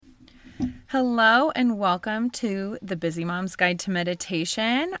Hello and welcome to the Busy Mom's Guide to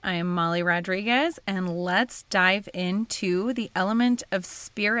Meditation. I am Molly Rodriguez, and let's dive into the element of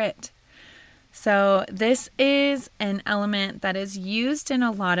spirit. So this is an element that is used in a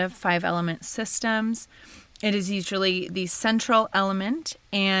lot of 5-element systems. It is usually the central element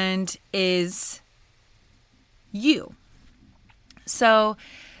and is you. So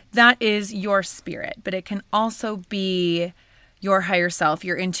that is your spirit, but it can also be your higher self,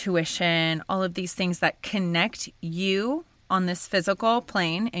 your intuition, all of these things that connect you on this physical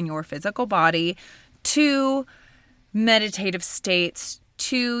plane in your physical body to meditative states,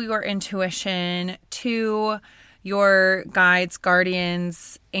 to your intuition, to your guides,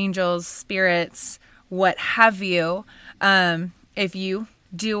 guardians, angels, spirits, what have you, if you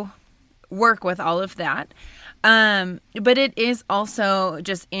do work with all of that. But it is also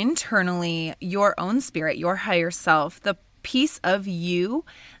just internally your own spirit, your higher self, the piece of you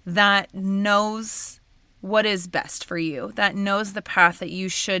that knows what is best for you, that knows the path that you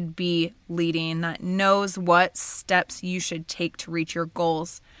should be leading, that knows what steps you should take to reach your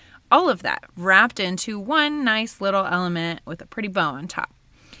goals. All of that wrapped into one nice little element with a pretty bow on top.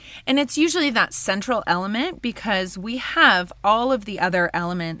 And it's usually that central element because we have all of the other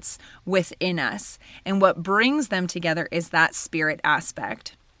elements within us. And what brings them together is that spirit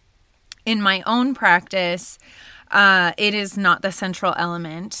aspect. In my own practice, it is not the central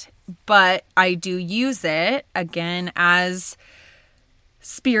element, but I do use it, again, as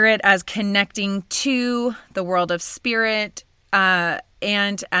spirit, as connecting to the world of spirit,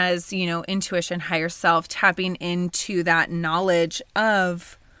 and as, intuition, higher self, tapping into that knowledge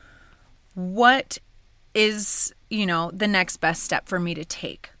of what is, the next best step for me to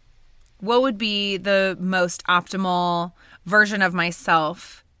take. What would be the most optimal version of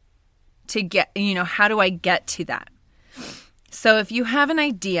myself to get, how do I get to that? So if you have an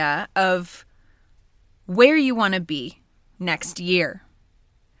idea of where you want to be next year,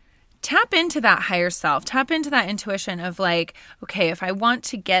 tap into that higher self, tap into that intuition of okay, if I want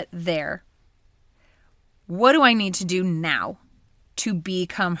to get there, what do I need to do now to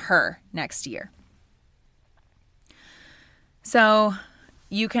become her next year? So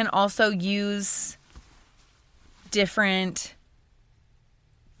you can also use different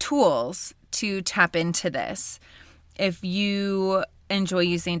tools to tap into this. If you enjoy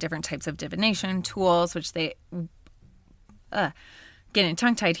using different types of divination tools, which they getting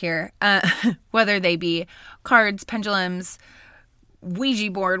tongue-tied here, whether they be cards, pendulums,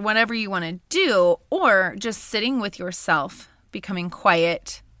 Ouija board, whatever you want to do, or just sitting with yourself, becoming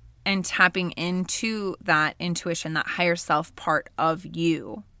quiet and tapping into that intuition, that higher self part of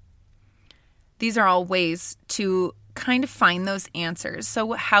you. These are all ways to kind of find those answers.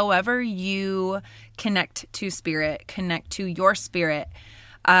 So however you connect to spirit, connect to your spirit,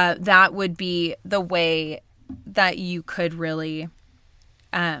 that would be the way that you could really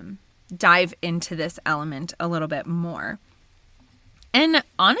dive into this element a little bit more. And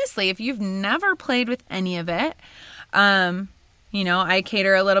honestly, if you've never played with any of it, I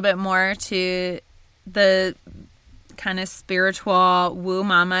cater a little bit more to the kind of spiritual woo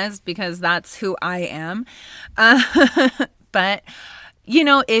mamas because that's who I am. But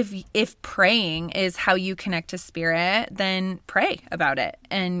if praying is how you connect to spirit, then pray about it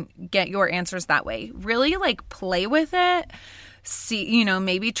and get your answers that way. Really play with it. See,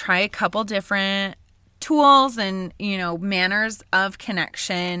 maybe try a couple different tools and, manners of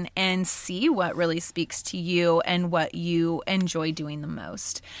connection and see what really speaks to you and what you enjoy doing the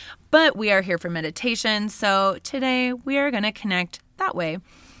most. But we are here for meditation, so today we are going to connect that way.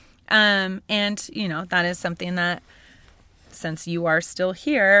 And, that is something that, since you are still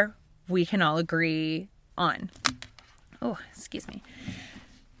here, we can all agree on. Oh, excuse me.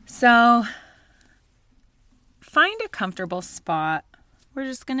 So, find a comfortable spot. We're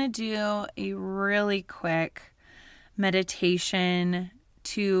just going to do a really quick meditation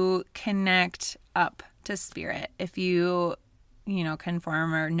to connect up to spirit. If you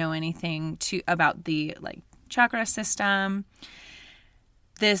confirm or know anything about the chakra system,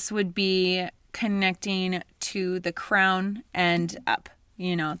 this would be connecting to the crown and up.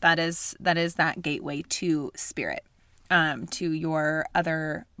 That is that gateway to spirit, to your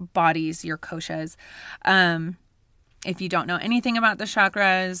other bodies, your koshas. If you don't know anything about the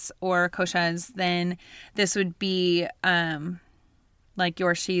chakras or koshas, then this would be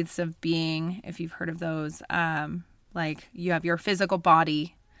your sheaths of being, if you've heard of those. You have your physical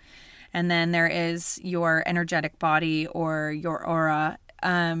body, and then there is your energetic body or your aura,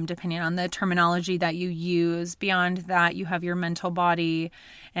 depending on the terminology that you use. Beyond that, you have your mental body,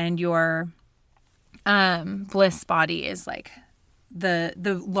 and your bliss body is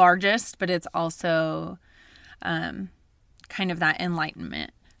the largest, but it's also kind of that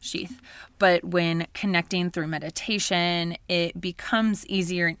enlightenment sheath. But when connecting through meditation, it becomes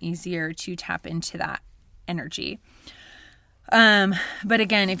easier and easier to tap into that energy. But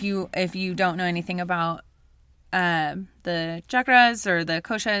again, if you don't know anything about the chakras or the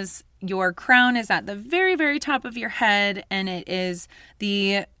koshas, your crown is at the very, very top of your head, and it is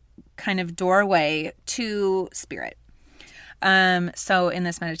the kind of doorway to spirit. So in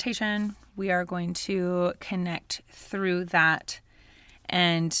this meditation, we are going to connect through that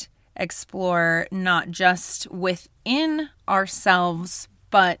and explore not just within ourselves,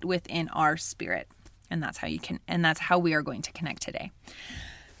 but within our spirit. And that's how we are going to connect today.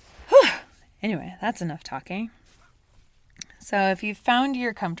 Whew. Anyway, that's enough talking. So if you've found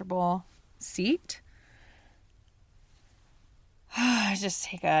your comfortable seat, just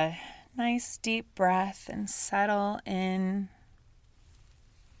take a nice deep breath and settle in.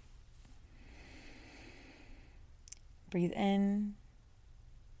 Breathe in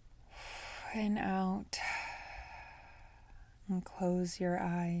and out, and close your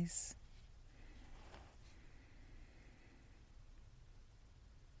eyes.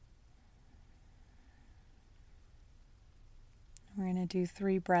 We're going to do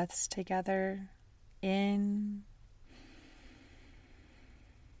 3 breaths together. In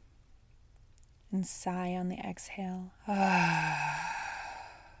and sigh on the exhale.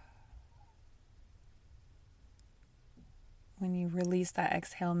 When you release that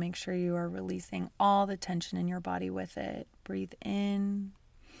exhale, make sure you are releasing all the tension in your body with it. Breathe in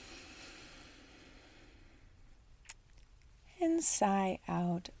and sigh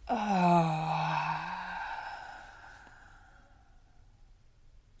out.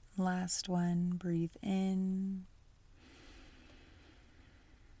 Last one, breathe in.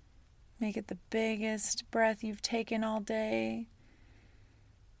 Make it the biggest breath you've taken all day.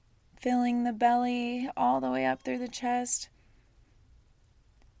 Filling the belly all the way up through the chest.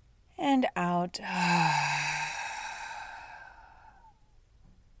 And out.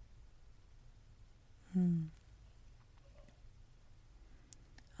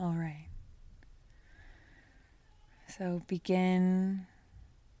 All right. So begin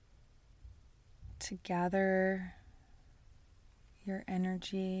to gather your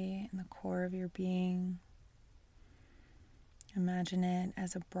energy in the core of your being. Imagine it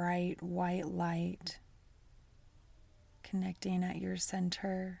as a bright white light connecting at your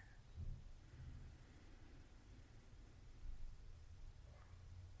center.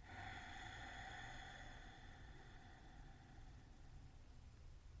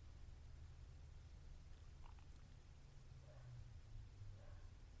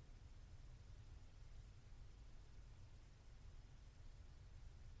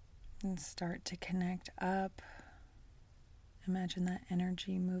 And start to connect up. Imagine that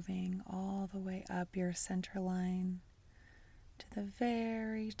energy moving all the way up your center line to the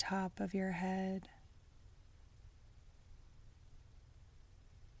very top of your head.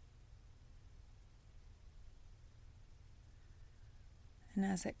 And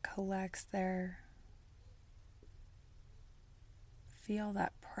as it collects there, feel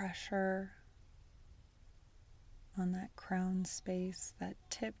that pressure on that crown space, that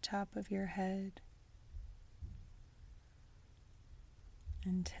tip top of your head,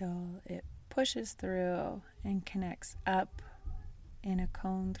 until it pushes through and connects up in a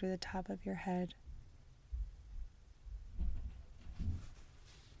cone through the top of your head.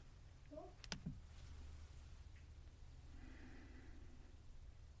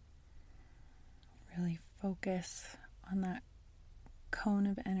 Really focus on that cone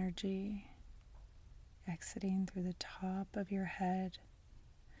of energy exiting through the top of your head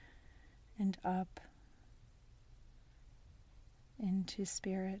and up into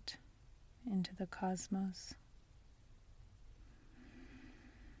spirit, into the cosmos.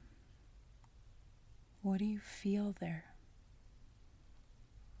 What do you feel there?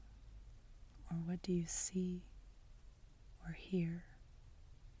 Or what do you see or hear?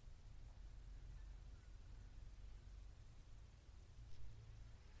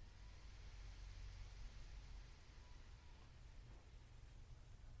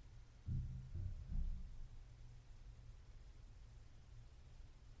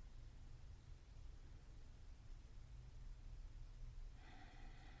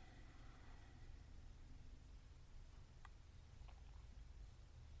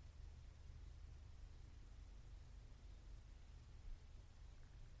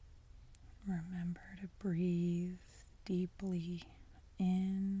 Remember to breathe deeply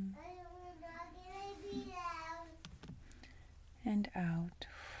in and out.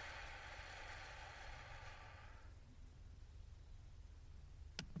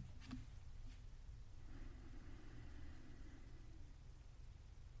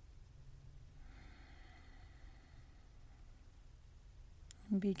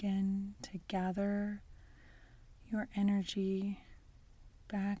 begin to gather your energy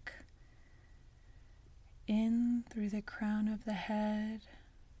back in through the crown of the head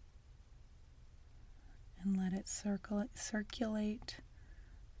and let it circulate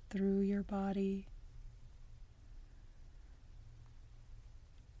through your body.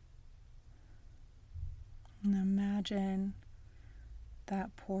 And imagine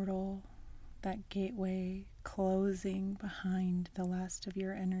that portal, that gateway closing behind the last of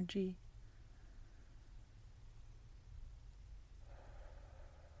your energy.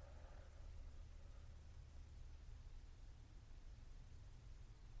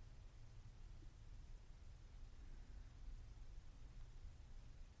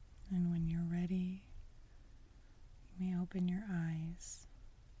 And when you're ready, you may open your eyes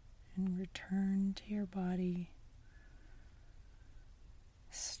and return to your body.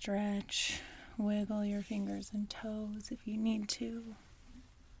 Stretch, wiggle your fingers and toes if you need to.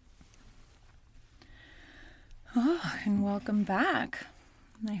 Oh, and welcome back.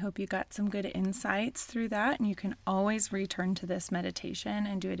 I hope you got some good insights through that, and you can always return to this meditation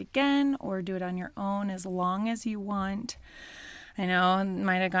and do it again or do it on your own as long as you want. I know it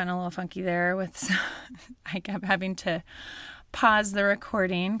might have gotten a little funky there with I kept having to pause the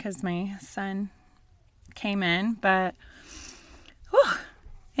recording because my son came in, but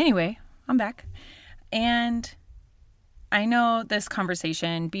anyway, I'm back. And I know this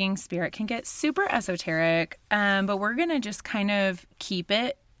conversation, being spirit, can get super esoteric, but we're going to just kind of keep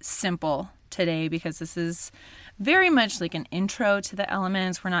it simple today because this is very much like an intro to the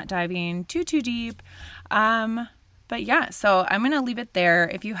elements. We're not diving too deep. But yeah, so I'm going to leave it there.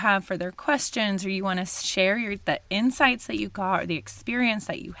 If you have further questions or you want to share the insights that you got or the experience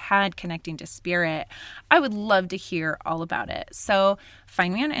that you had connecting to spirit, I would love to hear all about it. So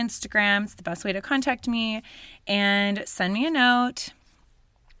find me on Instagram. It's the best way to contact me, and send me a note.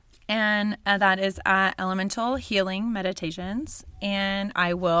 And that is at Elemental Healing Meditations. And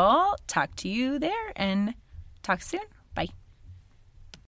I will talk to you there and talk soon.